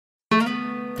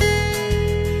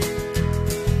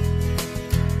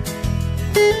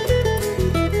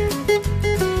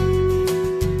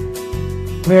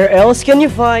Where else can you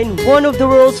find one of the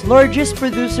world's largest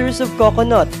producers of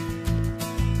coconut?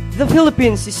 The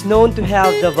Philippines is known to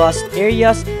have the vast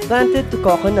areas planted to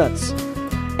coconuts.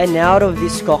 And out of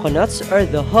these coconuts are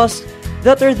the husks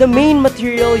that are the main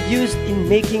material used in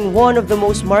making one of the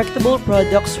most marketable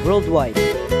products worldwide,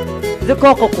 the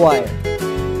cocoa coir.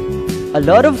 A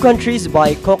lot of countries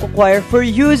buy cocoa coir for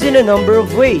use in a number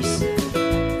of ways: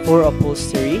 for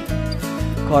upholstery,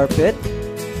 carpet,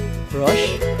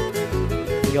 brush,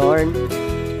 yarn,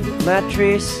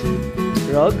 mattress,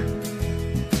 rug,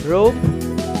 rope,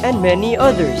 and many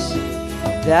others.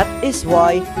 That is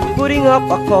why putting up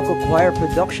a cocoa coir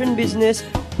production business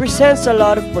presents a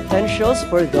lot of potentials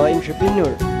for the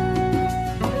entrepreneur.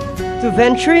 To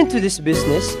venture into this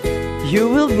business, you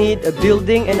will need a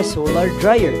building and a solar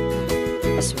dryer,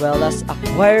 as well as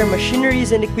acquire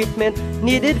machineries and equipment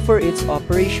needed for its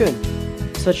operation,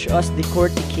 such as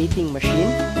decorticating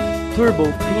machine,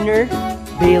 turbo cleaner,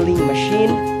 baling machine,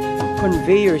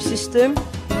 conveyor system,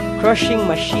 crushing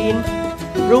machine,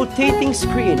 rotating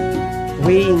screen,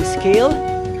 weighing scale,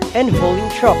 and hauling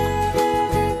truck.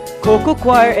 Cocoa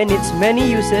coir and its many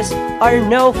uses are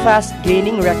now fast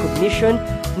gaining recognition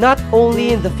not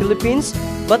only in the Philippines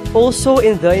but also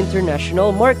in the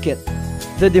international market.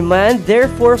 The demand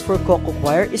therefore for cocoa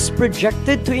coir is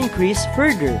projected to increase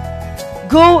further.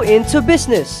 Go into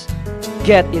business!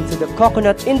 Get into the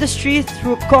coconut industry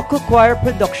through cocoa coir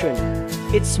production.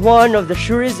 It's one of the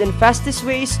surest and fastest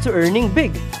ways to earning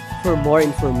big. For more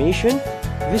information,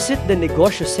 visit the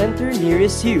Negosyo Center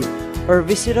nearest you or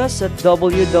visit us at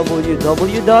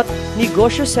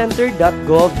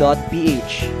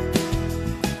www.negosocenter.gov.ph.